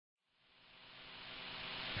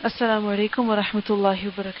السلام عليكم ورحمة الله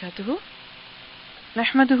وبركاته.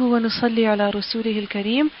 نحمده ونصلي على رسوله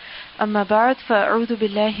الكريم. أما بعد فأعوذ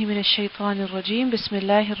بالله من الشيطان الرجيم. بسم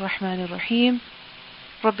الله الرحمن الرحيم.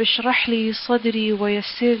 رب اشرح لي صدري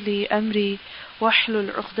ويسر لي أمري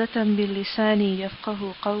واحلل عقدة من لساني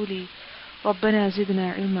يفقه قولي ربنا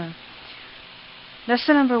زدنا علما.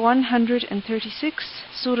 Lesson number 136,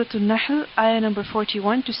 Surah An-Nahl, ayah number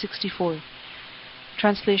 41 to 64.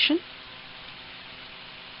 Translation.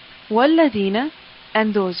 وَالَّذِينَ,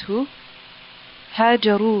 and those who,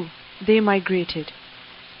 هَاجَرُوا, they migrated,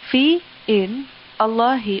 فِي, in,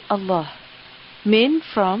 Allahi, Allah, min,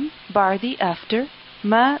 from, ba'di, after,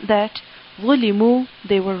 ma, that, ظُلِمُوا,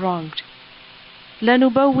 they were wronged.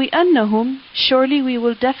 لَنُبَوِّئَنَّهُمْ, surely we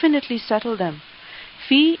will definitely settle them,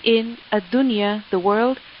 fi, in, ad-dunya, the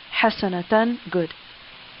world, hasanatan, good.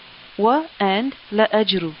 Wa, and,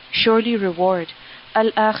 la-ajru, surely reward,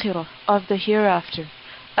 al-akhirah, of the hereafter.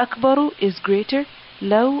 Akbaru is greater,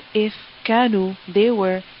 law, if, kanu, they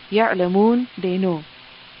were, ya'lamun, they know.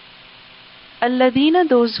 Alladhina,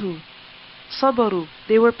 those who, sabaru,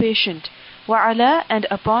 they were patient, wa ala, and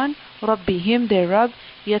upon, rabbihim, their Rabb,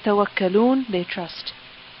 yatawakkalun, they trust.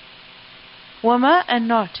 Wama, and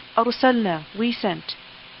not, arsalna, we sent,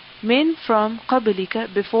 min, from, qablika,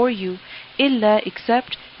 before you, illa,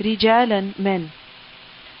 except, rijalan, men.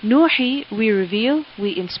 Nuhi, we reveal,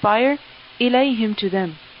 we inspire, ilayhim, to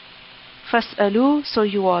them. Fas'alu, so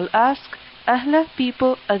you all ask, ahla,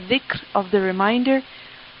 people, adh-dhikr, of the reminder,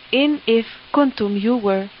 in, if, kuntum, you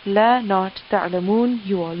were, la, not, ta'lamun,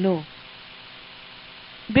 you all know.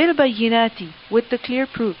 Bil bayyinati, with the clear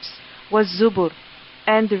proofs, was zubur,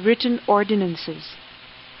 and the written ordinances.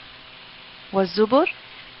 Was zubur,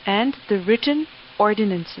 and the written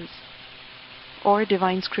ordinances, or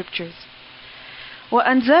divine scriptures. Wa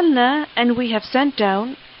anzalna, and we have sent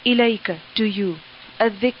down, ilayka, to you,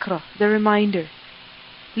 الذكر, the reminder,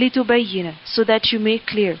 لتبين, so that you make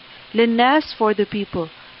clear, للناس, for the people,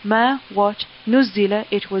 ما, what, نزل,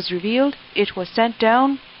 it was revealed, it was sent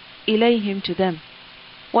down, إليهم, to them,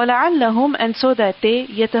 ولعلهم, and so that they,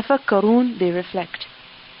 يتفكرون, they reflect.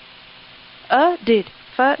 Did,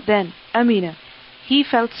 fa, then, amina, he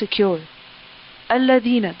felt secure,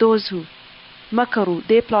 الذين, those who, makaru,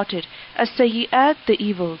 they plotted, السيئات, the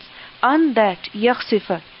evils, an, that,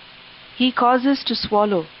 يخسف, he causes to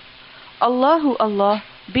swallow, Allahu, Allah,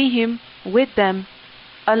 bihim, with them,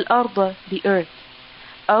 al-arda, the earth,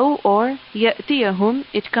 aw, or, ya'tiyahum,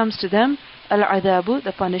 it comes to them, al-adabu,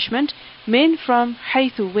 the punishment, min, from,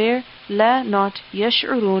 haythu, where, la, not,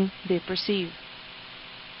 yash'urun, they perceive,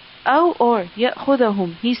 aw, or,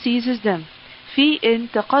 ya'khudahum, he seizes them, fi, in,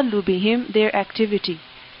 taqallubihim, their activity,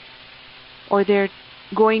 or their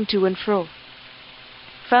going to and fro.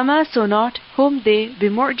 Fama, so not, whom they,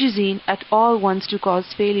 bimurjizin, at all wants to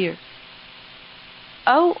cause failure.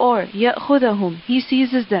 Aw, or, ya'khudahum, he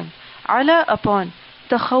seizes them, ala, upon,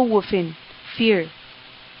 takhawufin, fear,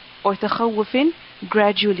 or takhawufin,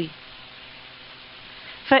 gradually.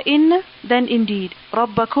 Fa'inna, then indeed,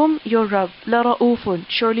 rabbakum, your Rabb, la ra'ufun,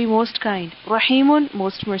 surely most kind, rahimun,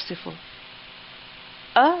 most merciful.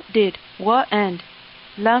 Did, wa, and,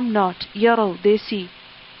 lam, not, yaraw, they see,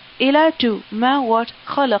 ila, to, ma, what,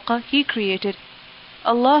 khalaqa, he created,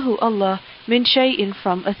 Allahu, Allah, min shay'in,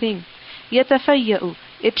 from a thing, yatafayya'u,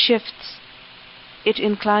 it shifts, it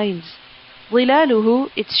inclines, dhilaluhu,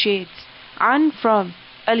 its shades, an, from,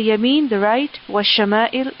 al-yamin, the right,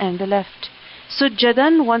 wash-shama'il, and the left,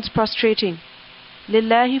 sujjadan, once prostrating,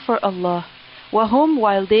 lillahi, for Allah, wahum,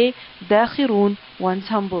 while they, dakhirun, once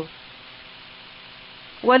humble.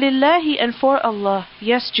 Walillahi, and for Allah,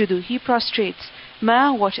 yasjudu, he prostrates,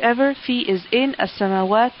 ma, whatever, fi, is in,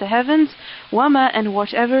 as-samawat, the heavens, wama, and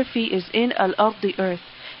whatever, fi, is in, al-ard, the earth,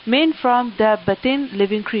 min, from, dabbatin,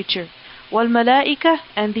 living creature, wal-malaika,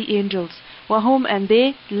 and the angels, wahum, and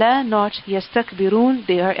they, la, not, yastakbirun,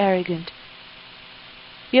 they are arrogant.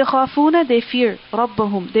 Yakhafuna, they fear,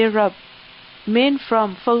 rabbahum, their Rabb, min,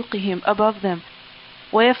 from, fawqihim, above them,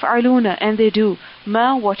 وَيَفْعَلُونَ, and they do,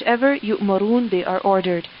 ma, whatever, yu'marun, they are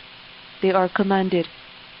ordered, they are commanded.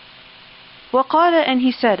 وَقَالَ, and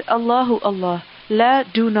he said, Allahu, Allah, la,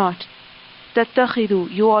 do not,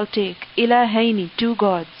 تَتَّخِذُوا, you all take, إِلَهَيْنِ, two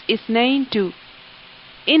gods, إِثْنَيْن, two,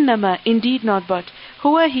 إِنَّمَا, indeed not but,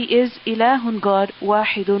 huwa, he is, إِلَهٌ, God,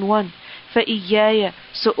 وَاحِدٌ, one, فَإِيَّايَ,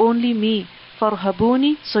 so only me,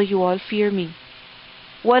 فَارْهَبُونِ, so you all fear me.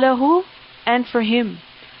 وَلَهُ, and for him,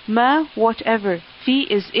 ma, whatever, fi,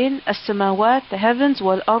 is in, as-samawat, the heavens,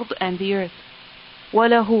 wal-ard, and the earth.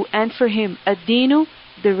 Walahu, and for him, ad-dinu,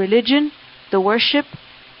 the religion, the worship,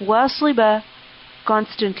 wasiba,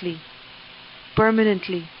 constantly,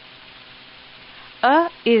 permanently.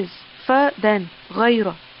 Is, fa then,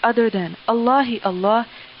 غير, other than, Allahi Allah,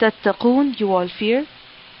 tattaqoon, you all fear.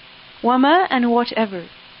 Wama and whatever,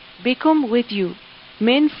 bikum with you,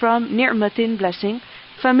 min from ni'matin blessing,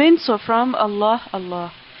 famin so from Allah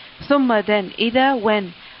Allah. Thumma then, ida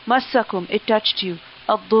when, massakum it touched you,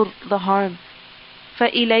 ad-dur the harm, fa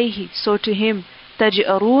ilayhi so to him,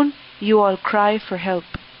 taj'arun you all cry for help.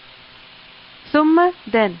 Thumma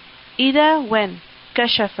then, ida when,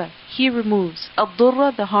 kashafa he removes,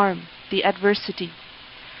 ad-durra the harm, the adversity.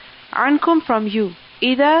 Ankum from you,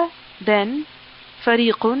 ida then,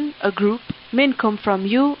 fariqun a group, minkum from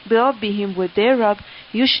you, birabbihim with their Rabb,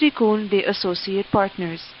 yushrikun they associate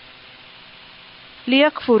partners.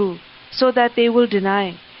 Liyakfuru so that they will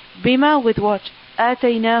deny, bima with what,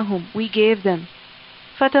 ataynahum we gave them.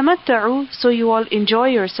 Fatamatta'u so you all enjoy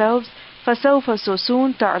yourselves, fasawfa so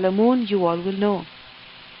soon ta'lamun you all will know.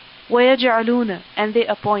 وَيَجْعَلُونَ and they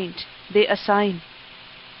appoint, they assign.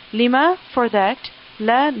 Lima for that,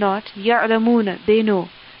 la not, يَعْلَمُونَ they know,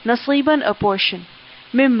 nasiban a portion,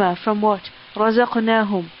 mimma from what,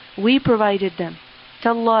 razaqnahum we provided them.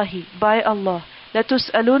 Tallahi by Allah,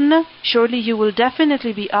 latus'alunna surely you will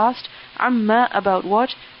definitely be asked, amma about what,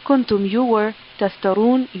 kuntum you were,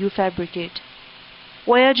 taftarun you fabricate.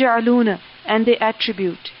 وَيَجْعَلُونَ and they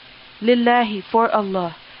attribute, lillahi for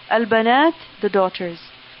Allah, al-banat the daughters.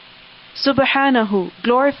 Subhanahu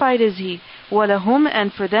glorified is He, walahum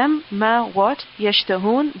and for them, ma what,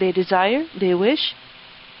 yashtahun they desire, they wish.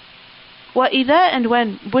 Wa idha and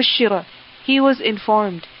when, bushira he was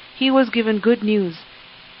informed, he was given good news.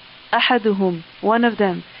 Ahaduhum one of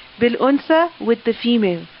them, bil untha with the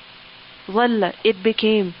female. Dhalla it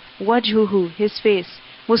became, wajhuhu his face,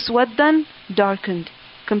 muswaddan darkened,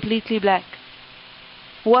 completely black.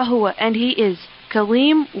 Wahuwa and he is,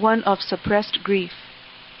 kalim one of suppressed grief.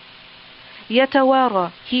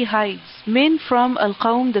 Yatawara he hides, min from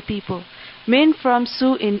al-qawm the people, min from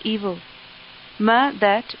su'in evil. Ma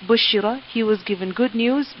that, bushira he was given good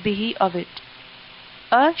news, bihi of it.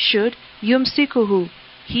 A should, yumsikuhu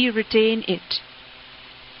he retain it.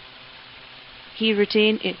 He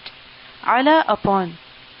retain it. Ala upon,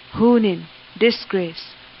 hunin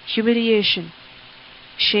disgrace, humiliation,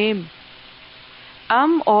 shame.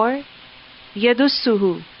 Or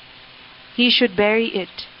yadussuhu he should bury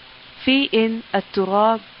it. Fi in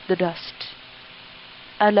at-turab the dust.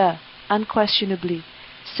 Ala unquestionably.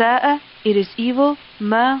 Sa'a it is evil,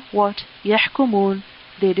 ma what, yahkumun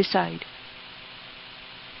they decide.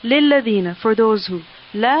 Lilladina for those who,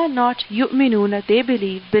 la not yu'minuna they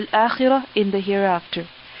believe, bil akhirah in the hereafter.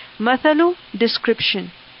 Mathalu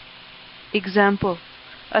description. Example.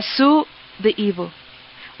 Asu the evil.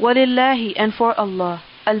 Walillahi and for Allah.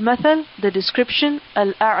 Al-mathal the description,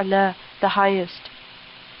 al-a'la the highest.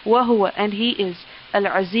 Wahuwa and he is,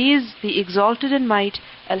 al-aziz the exalted in might,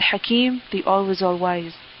 al-hakim the always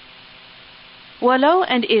all-wise. Walau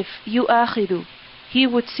and if, yu'akhidu he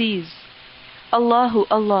would seize, Allahu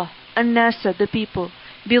Allah, an-nasa the people,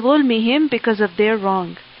 bi-dhulmihim because of their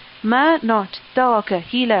wrong. Ma not, taraka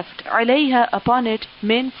he left, alayha upon it,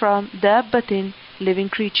 min from, dabbatin living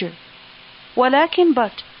creature. Walakin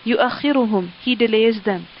but, yu'akhiruhum he delays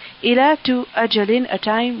them, ila to ajalin a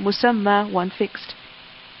time, musamma one fixed.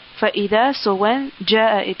 فَإِذَا so when,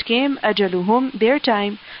 جَاءَ it came, أَجَلُهُمْ their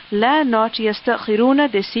time, لَا not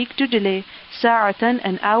يَسْتَأْخِرُونَ they seek to delay, سَاعَةً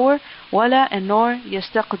an hour, وَلَا and nor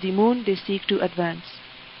يَسْتَقْدِمُونَ they seek to advance.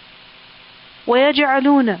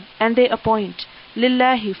 وَيَجْعَلُونَ and they appoint,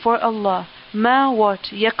 لِلَّهِ for Allah, مَا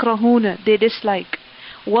what, يَكْرَهُونَ they dislike,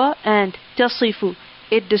 wa and تَصِفُ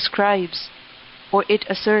it describes, or it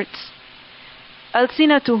asserts,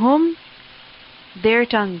 أَلْسِنَتُهُمْ their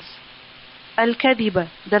tongues, Al-Kadiba,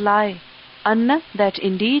 the lie, Anna, that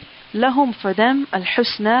indeed, Lahum for them,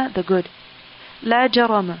 Al-Husna, the good, La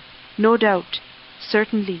Jarama, no doubt,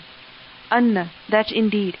 certainly, Anna, that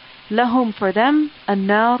indeed, Lahum for them,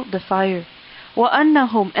 An-Nar, the fire, Wa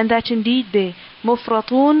Annahum, and that indeed they,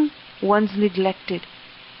 Mufratun, ones neglected,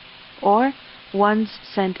 or ones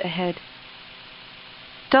sent ahead.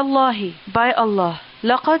 Tallahi, by Allah,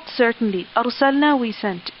 Laqad certainly, Arsalna we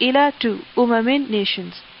sent, Ila to, Umamin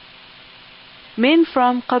nations, Min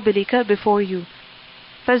from qablika before you.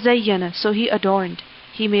 Fazayyana so he adorned,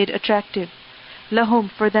 he made attractive. Lahum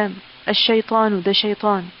for them, ash-shaytanu the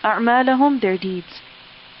shaytan, a'malahum their deeds.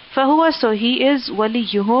 Fahuwa so he is,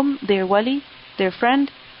 waliyuhum their wali, their friend,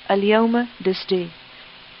 al-yawma this day.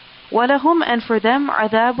 Walahum and for them,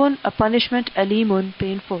 adhabun a punishment, alimun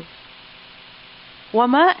painful.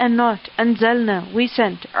 Wama and not, anzalna we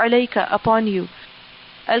sent, alayka upon you,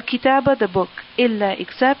 Al-Kitaba the book, illa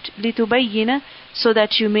except litubayyina so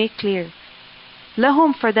that you make clear.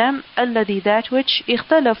 لهم for them الذي that which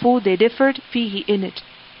اختلفوا they differed فيه in it.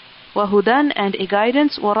 وهدى and a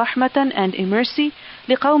guidance ورحمة and a mercy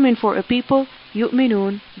لقوم for a people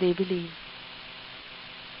يؤمنون they believe.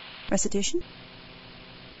 Recitation.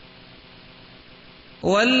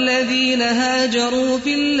 والذين هاجروا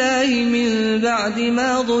في الله من بعد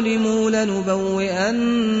ما ظلموا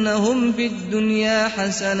لنبوئنهم في الدنيا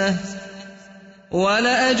حسنة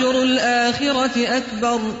ولأجر الآخرة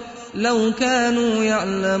أكبر لو كانوا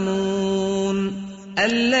يعلمون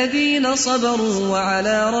الذين صبروا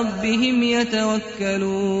وعلى ربهم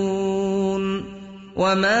يتوكلون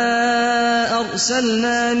وما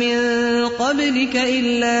أرسلنا من قبلك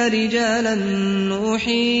إلا رجالا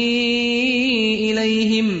نوحي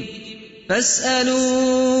إليهم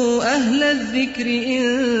فاسألوا أهل الذكر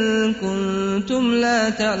إن كنتم لا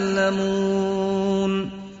تعلمون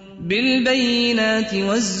بالبينات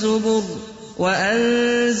والزبر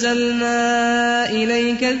وأنزلنا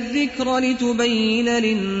إليك الذكر لتبين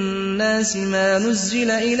للناس ما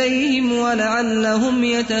نزل إليهم ولعلهم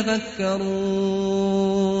يتفكرون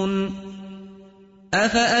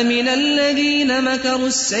أفأمن الذين مكروا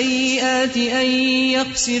السيئات أن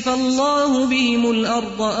يخسف الله بهم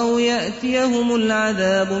الأرض أو يأتيهم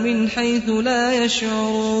العذاب من حيث لا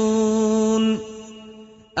يشعرون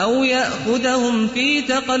أو يأخذهم في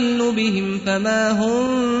تقلبهم فما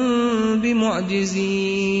هم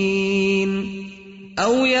بمعجزين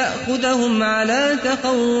أو يأخذهم على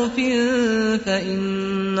تخوف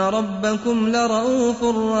فإن ربكم لرؤوف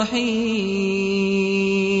رحيم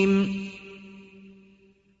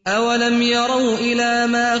أولم يروا إلى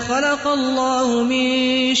ما خلق الله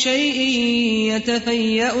من شيء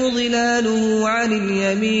يتفيأ ظلاله عن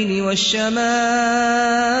اليمين والشمائل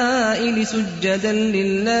سجدا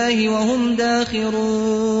لله وهم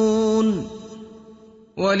داخرون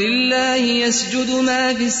ولله يسجد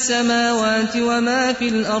ما في السماوات وما في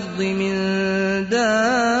الأرض من دابة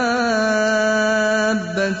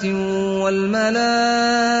والملائكة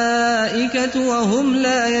وهم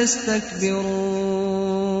لا يستكبرون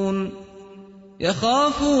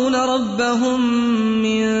يخافون ربهم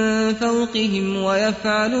من فوقهم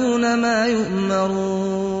ويفعلون ما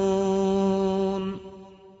يؤمرون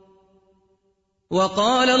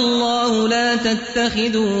وقال الله لا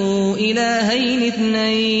تتخذوا إلهين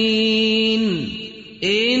اثنين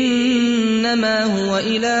إنما هو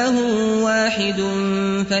إله واحد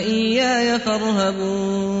فإياي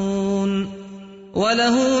فارهبون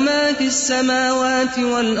وله ما في السماوات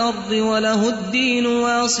والأرض وله الدين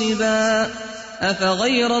واصبا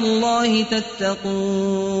أفغير الله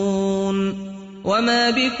تتقون وما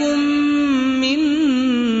بكم من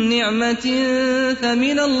نعمة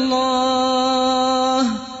فمن الله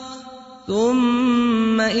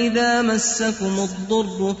ثم إذا مسكم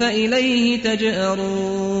الضر فإليه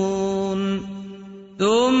تجأرون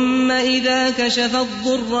ثم إذا كشف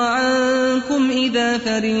الضر عنكم إذا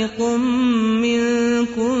فريق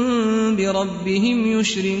منكم بربهم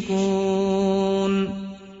يشركون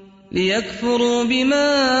ليكفروا بما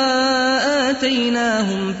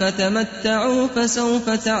آتيناهم فتمتعوا فسوف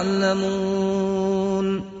تعلمون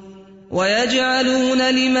ويجعلون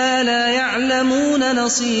لما لا يعلمون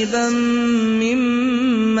نصيبا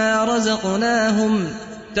مما رزقناهم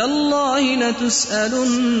تالله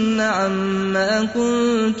لتسألن عما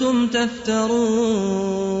كنتم تفترون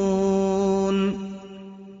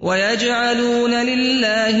ويجعلون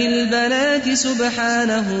لله البنات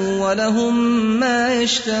سبحانه ولهم ما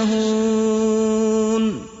يشتهون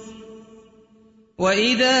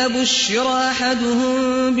وإذا بشر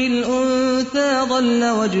أحدهم بالأنثى ظل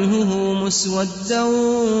وجهه مسودا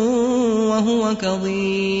وهو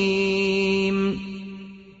كظيم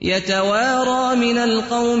يتوارى من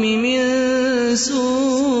القوم من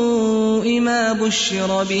سوء ما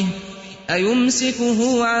بشر به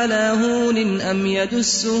أيمسكه على هون أم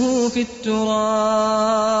يدسه في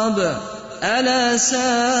التراب ألا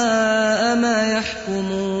ساء ما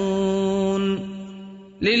يحكمون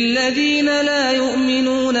للذين لا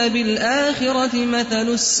يؤمنون بالآخرة مثل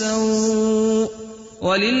السوء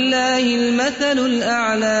ولله المثل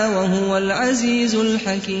الأعلى وهو العزيز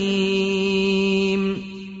الحكيم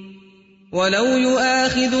ولو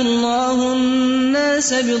يؤاخذ الله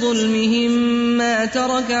الناس بظلمهم ما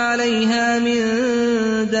ترك عليها من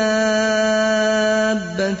دابة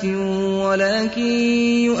ولكن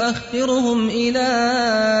يؤخرهم إلى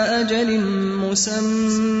أجل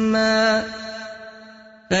مسمى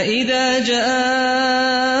فإذا جاء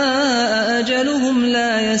أجلهم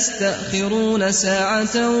لا يستأخرون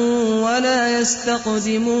ساعة ولا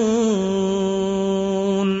يستقدمون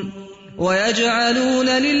ويجعلون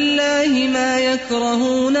لله ما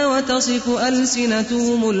يكرهون وتصف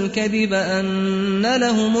ألسنتهم الكذب أن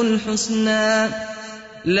لهم الحسنى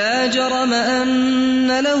لا جرم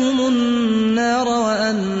أن لهم النار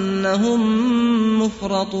وأنهم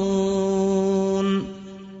مفرطون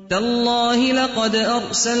تالله لقد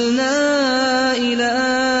أرسلنا إلى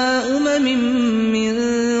من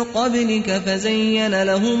قبلك فزين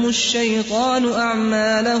لهم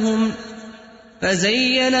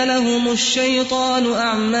الشيطان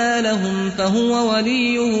أعمالهم فهو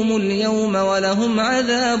وليهم اليوم ولهم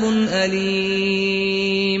عذاب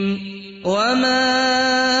أليم وما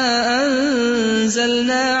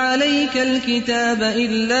أنزلنا عليك الكتاب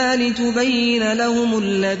إلا لتبين لهم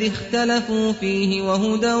الذي اختلفوا فيه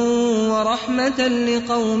وهدى ورحمة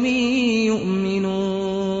لقوم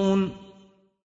يؤمنون